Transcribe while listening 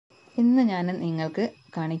ഇന്ന് ഞാൻ നിങ്ങൾക്ക്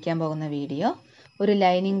കാണിക്കാൻ പോകുന്ന വീഡിയോ ഒരു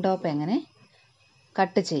ലൈനിങ് ടോപ്പ് എങ്ങനെ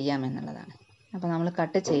കട്ട് ചെയ്യാമെന്നുള്ളതാണ്. അപ്പോൾ നമ്മൾ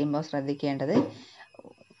കട്ട് ചെയ്യുമ്പോൾ ശ്രദ്ധിക്കേണ്ടത്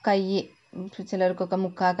കൈ ചിലർക്കൊക്കെ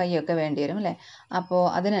മുക്കാ കൈയൊക്കെ വേണ്ടി വരും അല്ലേ. അപ്പോൾ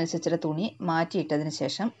അതിനനുസരിച്ചുള്ള തുണി മാറ്റിയിട്ടതിന്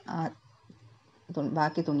ശേഷം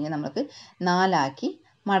ബാക്കി തുണിയെ നമുക്ക് നാലാക്കി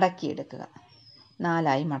മടക്കിയെടുക്കുക.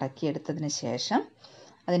 നാലായി മടക്കിയെടുത്തതിന് ശേഷം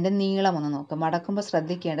അതിൻ്റെ നീളം ഒന്ന് നോക്കുക. മടക്കുമ്പോൾ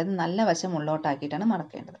ശ്രദ്ധിക്കേണ്ടത് നല്ല വശം ഉള്ളോട്ടാക്കിയിട്ടാണ്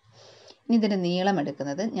മടക്കേണ്ടത്. ഇനി ഇതിൻ്റെ നീളം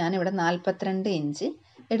എടുക്കുന്നത് ഞാനിവിടെ 42 ഇഞ്ച്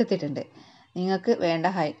എടുത്തിട്ടുണ്ട്. നിങ്ങൾക്ക് വേണ്ട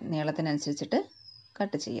നീളത്തിനനുസരിച്ചിട്ട്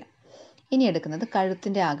കട്ട് ചെയ്യാം. ഇനി എടുക്കുന്നത്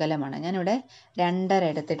കഴുത്തിൻ്റെ അകലമാണ്. ഞാനിവിടെ 2.5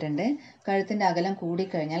 എടുത്തിട്ടുണ്ട്. കഴുത്തിൻ്റെ അകലം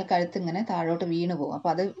കൂടിക്കഴിഞ്ഞാൽ കഴുത്ത് ഇങ്ങനെ താഴോട്ട് വീണ് പോകും.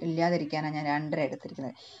 അപ്പോൾ അത് ഇല്ലാതിരിക്കാനാണ് ഞാൻ 2.5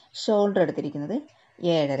 എടുത്തിരിക്കുന്നത്. ഷോൾഡർ എടുത്തിരിക്കുന്നത്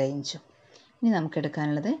 7.5 ഇഞ്ചും. ഇനി നമുക്ക്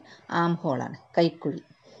എടുക്കാനുള്ളത് ആം ഹോളാണ്, കൈക്കുഴി.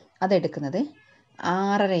 അതെടുക്കുന്നത്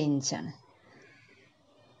 6.5 ഇഞ്ചാണ്.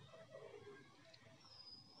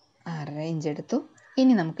 6.5 ഇഞ്ച് എടുത്തു.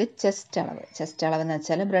 ഇനി നമുക്ക് ചെസ്റ്റ് അളവ് എന്ന്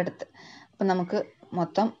വെച്ചാൽ ബ്രെഡ്ത്ത്. അപ്പം നമുക്ക്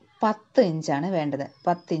മൊത്തം 10 ഇഞ്ചാണ് വേണ്ടത്.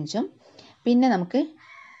 10 ഇഞ്ചും പിന്നെ നമുക്ക്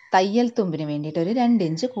തയ്യൽ തുമ്പിന് വേണ്ടിയിട്ട് ഒരു 2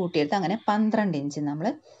 ഇഞ്ച് കൂട്ടിയെടുത്ത് അങ്ങനെ 12 ഇഞ്ച് നമ്മൾ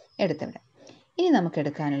എടുത്തിവിടെ. ഇനി നമുക്ക്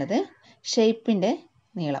എടുക്കാനുള്ളത് ഷേപ്പിൻ്റെ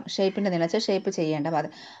നീളം വെച്ചാൽ ഷേപ്പ് ചെയ്യേണ്ട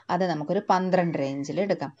അത് നമുക്കൊരു 12.5 ഇഞ്ചിൽ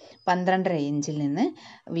എടുക്കാം. 12.5 ഇഞ്ചിൽ നിന്ന്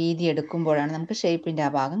വീതി എടുക്കുമ്പോഴാണ് നമുക്ക് ഷേപ്പിൻ്റെ ആ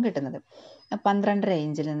ഭാഗം കിട്ടുന്നത്. 12.5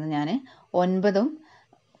 ഇഞ്ചിൽ നിന്ന് ഞാൻ 9ഉം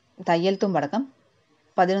തയ്യൽ തുമ്പടക്കം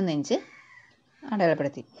 11 ഇഞ്ച്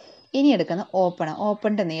അടയാളപ്പെടുത്തി. ഇനി എടുക്കുന്ന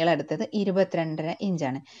ഓപ്പണിൻ്റെ നീളം എടുത്തത് 22.5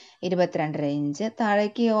 ഇഞ്ചാണ്. 22.5 ഇഞ്ച്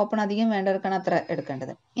താഴേക്ക് ഓപ്പൺ അധികം വേണ്ടവർക്കാണ് അത്ര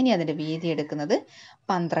എടുക്കേണ്ടത്. ഇനി അതിൻ്റെ വീതി എടുക്കുന്നത്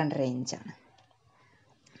 12.5 ഇഞ്ചാണ്.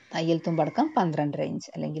 തയ്യൽ തുമ്പടക്കം 12.5 ഇഞ്ച്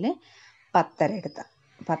അല്ലെങ്കിൽ 10.5 എടുത്താൽ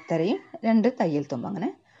 10.5യും 2 തയ്യൽ തുമ്പ്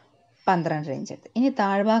അങ്ങനെ 12.5 ഇഞ്ച് എടുത്ത്. ഇനി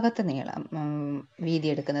താഴ്ഭാഗത്തെ നീളം വീതി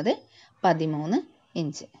എടുക്കുന്നത് 13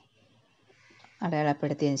 ഇഞ്ച്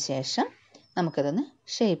അടയാളപ്പെടുത്തിയതിന് ശേഷം നമുക്കിതൊന്ന്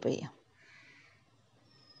ഷേപ്പ് ചെയ്യാം.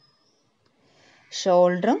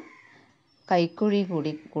 ഷോൾഡറും കൈക്കുഴി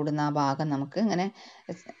കൂടുന്ന ആ ഭാഗം നമുക്ക് ഇങ്ങനെ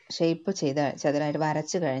ഷേപ്പ് ചെയ്ത് ചതുരായിട്ട്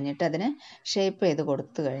വരച്ച് കഴിഞ്ഞിട്ട് അതിനെ ഷേപ്പ് ചെയ്ത്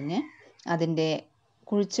കൊടുത്തു കഴിഞ്ഞ് അതിൻ്റെ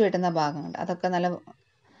കുഴിച്ചു വെട്ടുന്ന ഭാഗമുണ്ട്, അതൊക്കെ നല്ല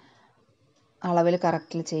അളവിൽ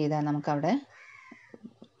കറക്റ്റിൽ ചെയ്താൽ നമുക്കവിടെ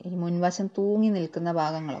ഈ മുൻവശം തൂങ്ങി നിൽക്കുന്ന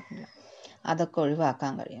ഭാഗങ്ങളൊക്കെ ഉണ്ട്, അതൊക്കെ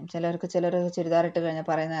ഒഴിവാക്കാൻ കഴിയും. ചിലർ ചുരിദാറിട്ട് കഴിഞ്ഞാൽ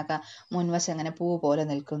പറയുന്നതൊക്കെ മുൻവശം ഇങ്ങനെ പൂ പോലെ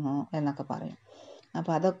നിൽക്കുന്നു എന്നൊക്കെ പറയും.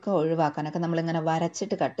 അപ്പോൾ അതൊക്കെ ഒഴിവാക്കാനൊക്കെ നമ്മളിങ്ങനെ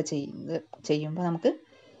വരച്ചിട്ട് കട്ട് ചെയ്യുമ്പോൾ നമുക്ക്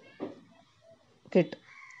കിട്ടും,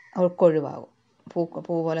 അവർക്ക് ഒഴിവാകും,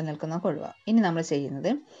 പൂ പോലെ നിൽക്കുന്നതൊക്കെ ഒഴിവാകും. ഇനി നമ്മൾ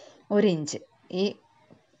ചെയ്യുന്നത് 1 ഇഞ്ച് ഈ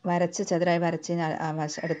ചതുരായി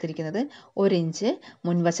വരച്ച് എടുത്തിരിക്കുന്നത് 1 ഇഞ്ച്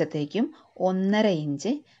മുൻവശത്തേക്കും 1.5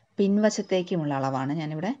 ഇഞ്ച് പിൻവശത്തേക്കുമുള്ള അളവാണ്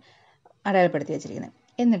ഞാനിവിടെ അടയാളപ്പെടുത്തി വെച്ചിരിക്കുന്നത്.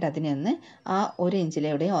 എന്നിട്ട് അതിനെ ഒന്ന് ആ 1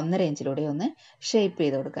 ഇഞ്ചിലൂടെയോ 1.5 ഇഞ്ചിലൂടെയോ ഒന്ന് ഷേപ്പ്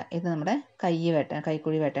ചെയ്ത് കൊടുക്കുക. ഇത് നമ്മുടെ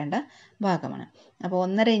കൈക്കുഴി വെട്ടേണ്ട ഭാഗമാണ്. അപ്പോൾ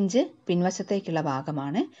 1.5 ഇഞ്ച് പിൻവശത്തേക്കുള്ള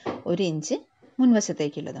ഭാഗമാണ്, 1 ഇഞ്ച്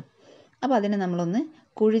മുൻവശത്തേക്കുള്ളതും. അപ്പോൾ അതിനെ നമ്മളൊന്ന്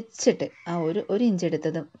കുഴിച്ചിട്ട് ആ 1 ഇഞ്ച്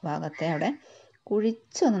എടുത്തത് ഭാഗത്തെ അവിടെ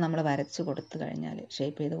കുഴിച്ചൊന്ന് നമ്മൾ വരച്ച് കൊടുത്തു കഴിഞ്ഞാൽ,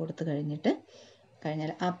 ഷേപ്പ് ചെയ്ത് കൊടുത്തു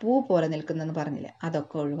കഴിഞ്ഞാൽ ആ പൂ പോലെ നിൽക്കുന്നതെന്ന് പറഞ്ഞില്ലേ,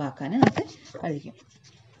 അതൊക്കെ ഒഴിവാക്കാൻ നമുക്ക് കഴിയും.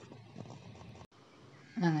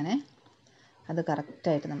 അങ്ങനെ അത്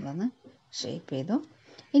കറക്റ്റായിട്ട് നമ്മളൊന്ന് ഷേപ്പ് ചെയ്തു.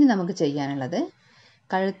 ഇനി നമുക്ക് ചെയ്യാനുള്ളത്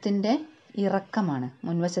കഴുത്തിൻ്റെ ഇറക്കമാണ്,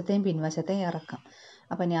 മുൻവശത്തെയും പിൻവശത്തെയും ഇറക്കം.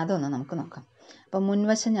 അപ്പോൾ ഇനി അതൊന്ന് നമുക്ക് നോക്കാം. അപ്പോൾ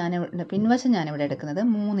പിൻവശം ഞാനിവിടെ എടുക്കുന്നത്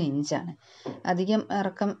 3 ഇഞ്ചാണ്. അധികം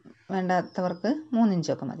ഇറക്കം വേണ്ടാത്തവർക്ക് 3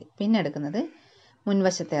 ഇഞ്ചൊക്കെ മതി. പിന്നെ എടുക്കുന്നത്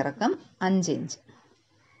മുൻവശത്തെ ഇറക്കം 5 ഇഞ്ച്.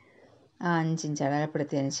 ആ 5 ഇഞ്ച്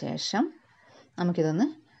അടയാളപ്പെടുത്തിയതിന് ശേഷം നമുക്കിതൊന്ന്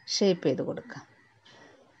ഷേപ്പ് ചെയ്ത് കൊടുക്കാം.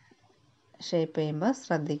 ഷേപ്പ് ചെയ്യുമ്പോൾ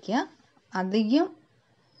ശ്രദ്ധിക്കുക, അധികം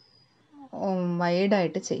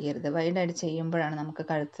വൈഡായിട്ട് ചെയ്യരുത്. വൈഡായിട്ട് ചെയ്യുമ്പോഴാണ് നമുക്ക്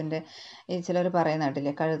കഴുത്തിൻ്റെ ചിലർ പറയുന്ന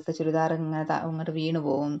കേട്ടില്ലേ, കഴുത്ത് ചുരിദാർ ഇങ്ങോട്ട് വീണ്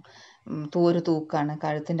പോകും, ഒരു തൂക്കാണ്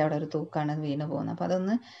കഴുത്തിൻ്റെ അവിടെ, ഒരു തൂക്കാണ് വീണ് പോകുന്നത്. അപ്പോൾ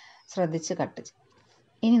അതൊന്ന് ശ്രദ്ധിച്ച്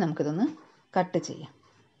ഇനി നമുക്കിതൊന്ന് കട്ട് ചെയ്യാം.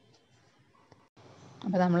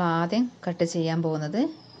 അപ്പോൾ നമ്മൾ ആദ്യം കട്ട് ചെയ്യാൻ പോകുന്നത്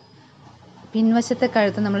പിൻവശത്തെ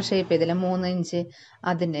കഴുത്ത് നമ്മൾ ഷേപ്പ് ചെയ്തില്ല 3 ഇഞ്ച്,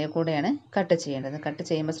 അതിൻ്റെ കൂടെയാണ് കട്ട് ചെയ്യേണ്ടത്. കട്ട്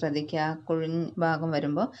ചെയ്യുമ്പോൾ ശ്രദ്ധിക്കുക, കുഴിഞ്ഞ ഭാഗം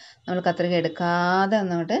വരുമ്പോൾ നമ്മൾ കത്രിക എടുക്കാതെ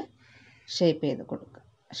ഒന്നങ്ങോട്ട് ഷേപ്പ് ചെയ്ത് കൊടുക്കുക.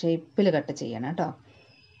 ഷേപ്പിൽ കട്ട് ചെയ്യണം കേട്ടോ.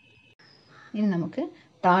 ഇനി നമുക്ക്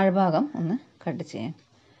താഴ്ഭാഗം ഒന്ന് കട്ട് ചെയ്യാം.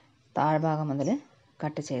 താഴ്ഭാഗം മുതൽ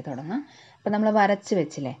കട്ട് ചെയ്ത് തുടങ്ങാം. അപ്പോൾ നമ്മൾ വരച്ച്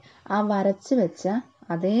വെച്ചില്ലേ, ആ വരച്ച് വെച്ച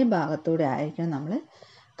അതേ ഭാഗത്തൂടെ ആയിരിക്കണം നമ്മൾ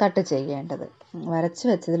കട്ട് ചെയ്യേണ്ടത്. വരച്ച്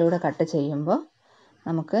വെച്ചതിലൂടെ കട്ട് ചെയ്യുമ്പോൾ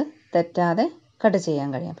നമുക്ക് തെറ്റാതെ കട്ട് ചെയ്യാൻ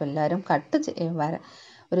കഴിയും. അപ്പോൾ എല്ലാവരും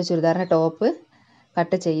ഒരു ചുരിദാറിൻ്റെ ടോപ്പ്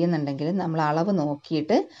കട്ട് ചെയ്യുന്നുണ്ടെങ്കിൽ നമ്മൾ അളവ്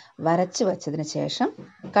നോക്കിയിട്ട് വരച്ച് വെച്ചതിന് ശേഷം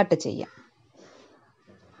കട്ട് ചെയ്യാം.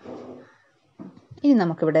 ഇനി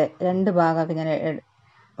നമുക്കിവിടെ 2 ഭാഗമൊക്കെ ഞാൻ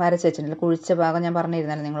വരച്ച് വെച്ചിട്ടുണ്ടല്ലോ, കുഴിച്ച ഭാഗം ഞാൻ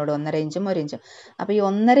പറഞ്ഞിരുന്നല്ലോ നിങ്ങളോട് 1.5 ഇഞ്ചും 1 ഇഞ്ചും. അപ്പോൾ ഈ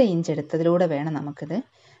 1.5 ഇഞ്ച് എടുത്തതിലൂടെ വേണം നമുക്കിത്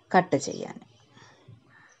കട്ട് ചെയ്യാൻ.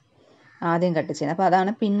 ആദ്യം കട്ട് ചെയ്യുന്നത്. അപ്പോൾ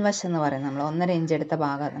അതാണ് പിൻവശം എന്ന് പറയുന്നത്. നമ്മൾ 1.5 ഇഞ്ച് എടുത്ത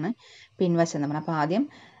ഭാഗമാണ് പിൻവശം എന്ന് പറയുന്നത്. അപ്പോൾ ആദ്യം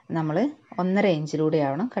നമ്മൾ 1.5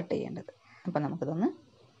 ഇഞ്ചിലൂടെയാവണം കട്ട് ചെയ്യേണ്ടത്. അപ്പോൾ നമുക്കിതൊന്ന്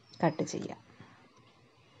കട്ട് ചെയ്യാം.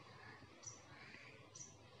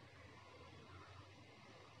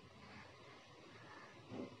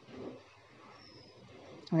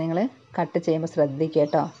 നിങ്ങൾ കട്ട് ചെയ്യുമ്പോൾ ശ്രദ്ധിക്കുക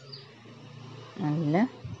കേട്ടോ. നല്ല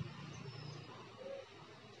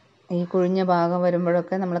ഈ കുഴിഞ്ഞ ഭാഗം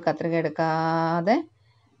വരുമ്പോഴൊക്കെ നമ്മൾ കത്രിക എടുക്കാതെ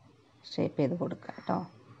ഷേപ്പ് ചെയ്ത് കൊടുക്കുക കേട്ടോ.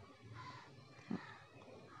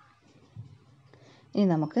 ഇനി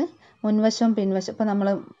നമുക്ക് മുൻവശവും പിൻവശം, ഇപ്പോൾ നമ്മൾ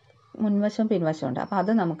മുൻവശവും പിൻവശവും ഉണ്ട്. അപ്പോൾ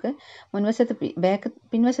അത് നമുക്ക്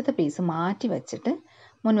പിൻവശത്തെ പീസ് മാറ്റി വെച്ചിട്ട്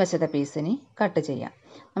മുൻവശത്തെ പീസിന് കട്ട് ചെയ്യാം.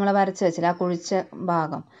 നമ്മൾ വരച്ച് വെച്ചില്ല ആ കുഴിച്ച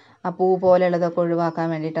ഭാഗം, ആ പൂ പോലെയുള്ളതൊക്കെ ഒഴിവാക്കാൻ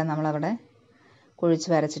വേണ്ടിയിട്ടാണ് നമ്മളവിടെ കുഴിച്ച്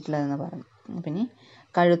വരച്ചിട്ടുള്ളതെന്ന് പറഞ്ഞു. പിന്നെ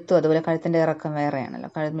കഴുത്തും അതുപോലെ കഴുത്തിൻ്റെ ഇറക്കം വേറെയാണല്ലോ,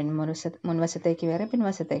 മുൻവശത്തേക്ക് വേറെ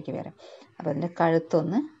പിൻവശത്തേക്ക് വേറെ. അപ്പോൾ അതിൻ്റെ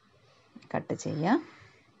കഴുത്തൊന്ന് കട്ട് ചെയ്യാം.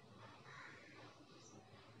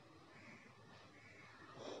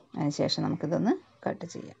 അതിനുശേഷം നമുക്കിതൊന്ന് കട്ട്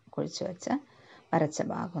ചെയ്യാം. കുഴിച്ച് വെച്ച വരച്ച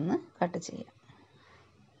ഭാഗം ഒന്ന് കട്ട് ചെയ്യാം.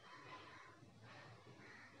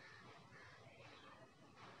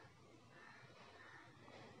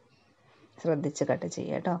 ശ്രദ്ധിച്ച് കട്ട്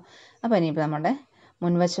ചെയ്യുക കേട്ടോ. അപ്പോൾ ഇനിയിപ്പോൾ നമ്മുടെ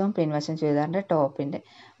മുൻവശവും പിൻവശവും ചുരിദാറിൻ്റെ ടോപ്പിൻ്റെ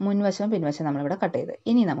മുൻവശവും പിൻവശവും നമ്മളിവിടെ കട്ട് ചെയ്ത്.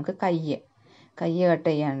 ഇനി നമുക്ക് കയ്യ് കട്ട്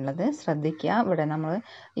ചെയ്യാനുള്ളത് ശ്രദ്ധിക്കുക. ഇവിടെ നമ്മൾ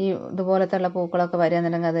ഈ ഇതുപോലത്തെ ഉള്ള പൂക്കളൊക്കെ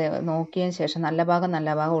വരികയെന്നുണ്ടെങ്കിൽ അത് നോക്കിയതിന് ശേഷം നല്ല ഭാഗം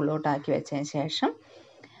ഉള്ളോട്ടാക്കി വെച്ചതിന് ശേഷം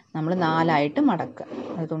നമ്മൾ 4ആയിട്ട് മടക്കുക.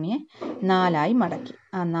 അത് തുണിയെ 4ആയി മടക്കി,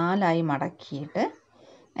 ആ 4ആയി മടക്കിയിട്ട്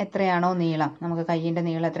എത്രയാണോ നീളം, നമുക്ക് കയ്യിൻ്റെ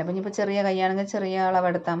നീളം എത്ര, അപ്പം ഇപ്പോൾ ചെറിയ കൈയാണെങ്കിൽ ചെറിയ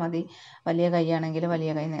അളവെടുത്താൽ മതി, വലിയ കൈയാണെങ്കിൽ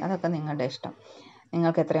വലിയ കൈ, അതൊക്കെ നിങ്ങളുടെ ഇഷ്ടം,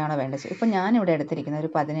 നിങ്ങൾക്ക് എത്രയാണോ വേണ്ടത്. ഇപ്പം ഞാനിവിടെ എടുത്തിരിക്കുന്നത്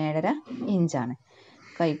ഒരു 17.5 ഇഞ്ചാണ്.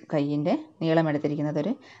 കയ്യിൻ്റെ നീളം എടുത്തിരിക്കുന്നത്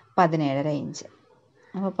ഒരു 17.5 ഇഞ്ച്.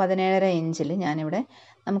 അപ്പോൾ 17.5 ഇഞ്ചിൽ ഞാനിവിടെ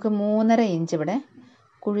നമുക്ക് 3.5 ഇഞ്ച് ഇവിടെ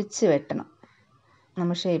കുഴിച്ച് വെട്ടണം,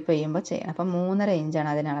 നമ്മൾ ഷേപ്പ് ചെയ്യുമ്പോൾ ചെയ്യണം. അപ്പം 3.5 ഇഞ്ചാണ്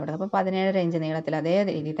അതിനളവ്. അപ്പോൾ 17.5 ഇഞ്ച് നീളത്തിൽ അതേ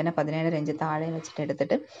രീതിയിൽ തന്നെ 17.5 ഇഞ്ച് താഴെ വെച്ചിട്ട്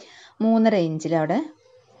എടുത്തിട്ട് 3.5 ഇഞ്ചിൽ അവിടെ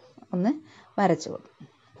ഒന്ന് വരച്ചു കൊടുക്കും.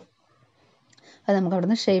 അത് നമുക്ക് അവിടെ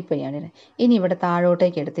നിന്ന് ഷേപ്പ് ചെയ്യാൻ വേണ്ടി. ഇനി ഇവിടെ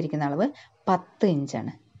താഴോട്ടേക്ക് എടുത്തിരിക്കുന്ന അളവ് 10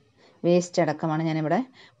 ഇഞ്ചാണ്. വേസ്റ്റ് അടക്കമാണ് ഞാനിവിടെ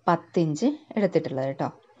 10 ഇഞ്ച് എടുത്തിട്ടുള്ളത് കേട്ടോ.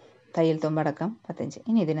 തയ്യൽ തുമ്പടക്കം 10 ഇഞ്ച്.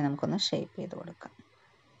 ഇനി ഇതിനെ നമുക്കൊന്ന് ഷേപ്പ് ചെയ്ത് കൊടുക്കാം.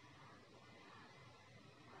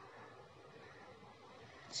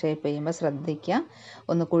 ഷേപ്പ് ചെയ്യുമ്പോൾ ശ്രദ്ധിക്കുക,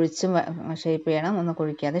 ഒന്ന് കുഴിച്ചും ഷേപ്പ് ചെയ്യണം, ഒന്ന്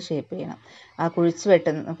കുഴിക്കാതെ ഷേപ്പ് ചെയ്യണം. ആ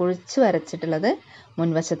കുഴിച്ച് വരച്ചിട്ടുള്ളത്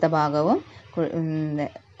മുൻവശത്തെ ഭാഗവും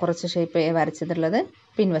കുറച്ച് ഷേപ്പ് വരച്ചിട്ടുള്ളത്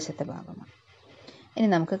പിൻവശത്തെ ഭാഗമാണ്. ഇനി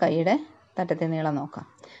നമുക്ക് കൈയുടെ തട്ടത്തെ നീളം നോക്കാം.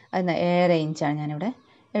 അതിന് 7.5 ഇഞ്ചാണ് ഞാനിവിടെ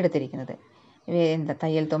എടുത്തിരിക്കുന്നത്.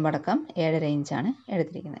 തയ്യൽ തുമ്പടക്കം 7.5 ഇഞ്ചാണ്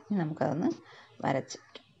എടുത്തിരിക്കുന്നത്. ഇനി നമുക്കതൊന്ന് വരച്ച്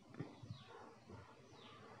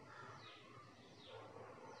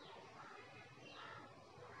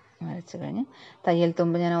കഴിഞ്ഞ് തയ്യൽ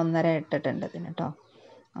തുമ്പ് ഞാൻ 1.5 ഇട്ടിട്ടുണ്ട് ഇതിന് കേട്ടോ.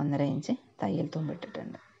 1.5 ഇഞ്ച് തയ്യൽ തുമ്പ്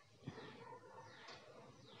ഇട്ടിട്ടുണ്ട്.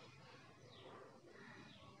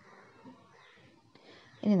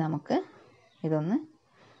 ഇനി നമുക്ക് ഇതൊന്ന്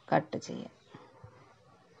കട്ട് ചെയ്യാം.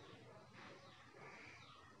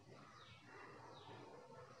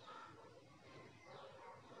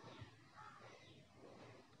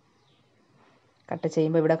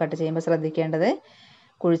 ഇവിടെ കട്ട് ചെയ്യുമ്പോൾ ശ്രദ്ധിക്കേണ്ടത്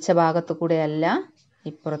കുഴിച്ച ഭാഗത്തു കൂടെയല്ല,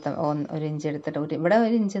 ഇപ്പുറത്ത് 1 ഇഞ്ച് എടുത്തിട്ട് ഇവിടെ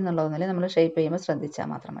 1 ഇഞ്ച് എന്നുള്ളതൊന്നുമില്ല, നമ്മൾ ഷേപ്പ് ചെയ്യുമ്പോൾ ശ്രദ്ധിച്ചാൽ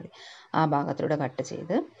മാത്രം മതി. ആ ഭാഗത്തിലൂടെ കട്ട്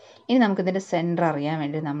ചെയ്ത് ഇനി നമുക്കിതിൻ്റെ സെൻറ്റർ അറിയാൻ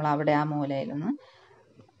വേണ്ടി നമ്മൾ അവിടെ ആ മൂലയിലൊന്ന്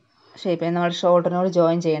ഷേപ്പ് ചെയ്യാൻ, നമ്മൾ ഷോൾഡറിനോട്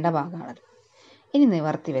ജോയിൻ ചെയ്യേണ്ട ഭാഗമാണത്. ഇനി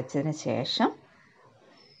നിവർത്തി വെച്ചതിന് ശേഷം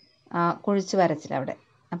ആ കുഴിച്ച് വരച്ചില്ല അവിടെ,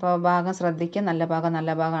 അപ്പോൾ ഭാഗം ശ്രദ്ധിക്കുക, നല്ല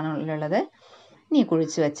ഭാഗമാണുള്ളത്. ഇനി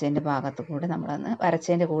കുഴിച്ച് വെച്ചതിൻ്റെ ഭാഗത്ത് കൂടെ നമ്മളൊന്ന്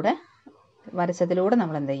വരച്ചതിലൂടെ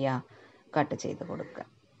നമ്മൾ എന്ത് ചെയ്യുക, കട്ട് ചെയ്ത് കൊടുക്കുക.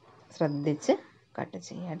 ശ്രദ്ധിച്ച് കട്ട്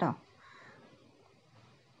ചെയ്യുക കേട്ടോ.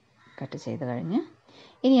 കട്ട് ചെയ്ത് കഴിഞ്ഞ്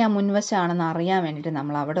ഇനി ആ മുൻവശമാണെന്ന് അറിയാൻ വേണ്ടിയിട്ട്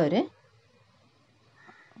നമ്മൾ അവിടെ ഒരു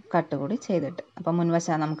കട്ട് കൂടി ചെയ്തിട്ട്, അപ്പം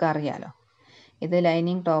മുൻവശം നമുക്ക് അറിയാലോ. ഇത്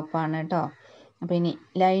ലൈനിങ് ടോപ്പാണ് കേട്ടോ. അപ്പോൾ ഇനി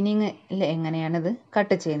ലൈനിങ്ങിൽ എങ്ങനെയാണിത്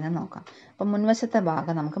കട്ട് ചെയ്യുന്നത് നോക്കാം. അപ്പം മുൻവശത്തെ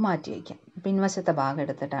ഭാഗം നമുക്ക് മാറ്റി വയ്ക്കാം. പിൻവശത്തെ ഭാഗം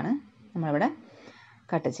എടുത്തിട്ടാണ് നമ്മളിവിടെ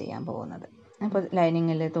കട്ട് ചെയ്യാൻ പോകുന്നത്. അപ്പോൾ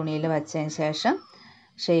ലൈനിങ്ങിൽ തുണിയിൽ വച്ചതിന് ശേഷം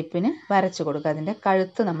ഷേപ്പിന് വരച്ച് കൊടുക്കുക. അതിൻ്റെ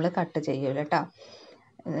കഴുത്ത് നമ്മൾ കട്ട് ചെയ്യൂല കേട്ടോ.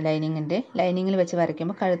 ലൈനിങ്ങിൽ വെച്ച്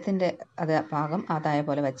വരയ്ക്കുമ്പോൾ കഴുത്തിൻ്റെ ഭാഗം അതായ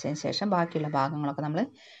പോലെ വെച്ചതിന് ശേഷം ബാക്കിയുള്ള ഭാഗങ്ങളൊക്കെ നമ്മൾ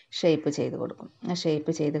ഷേപ്പ് ചെയ്ത് കൊടുക്കും. ആ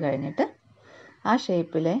ഷേപ്പ് ചെയ്ത് കഴിഞ്ഞിട്ട് ആ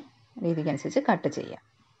ഷേപ്പിലെ രീതിക്കനുസരിച്ച് കട്ട് ചെയ്യാം.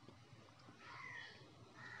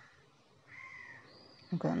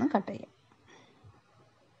 നമുക്കൊന്ന് കട്ട് ചെയ്യാം.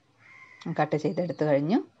 കട്ട് ചെയ്തെടുത്ത്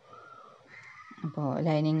കഴിഞ്ഞു. അപ്പോൾ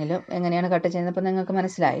ലൈനിങ്ങിലും എങ്ങനെയാണ് കട്ട് ചെയ്യുന്നപ്പോൾ നിങ്ങൾക്ക്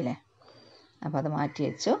മനസ്സിലായില്ലേ. അപ്പോൾ അത് മാറ്റി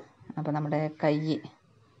വെച്ചു. അപ്പോൾ നമ്മുടെ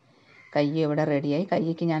കൈ ഇവിടെ റെഡിയായി.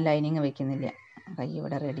 കൈക്ക് ഞാൻ ലൈനിങ് വെക്കുന്നില്ല. കൈ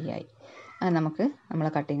ഇവിടെ റെഡിയായി. അത് നമുക്ക്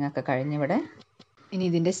നമ്മളെ കട്ടിങ്ങൊക്കെ കഴിഞ്ഞിവിടെ. ഇനി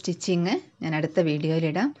ഇതിൻ്റെ സ്റ്റിച്ചിങ് ഞാൻ അടുത്ത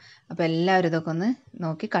വീഡിയോയിലിടാം. അപ്പോൾ എല്ലാവരും ഇതൊക്കെ ഒന്ന്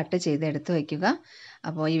നോക്കി കട്ട് ചെയ്ത് എടുത്ത് വയ്ക്കുക.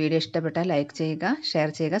 അപ്പോൾ ഈ വീഡിയോ ഇഷ്ടപ്പെട്ടാൽ ലൈക്ക് ചെയ്യുക, ഷെയർ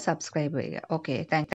ചെയ്യുക, സബ്സ്ക്രൈബ് ചെയ്യുക. Okay, thank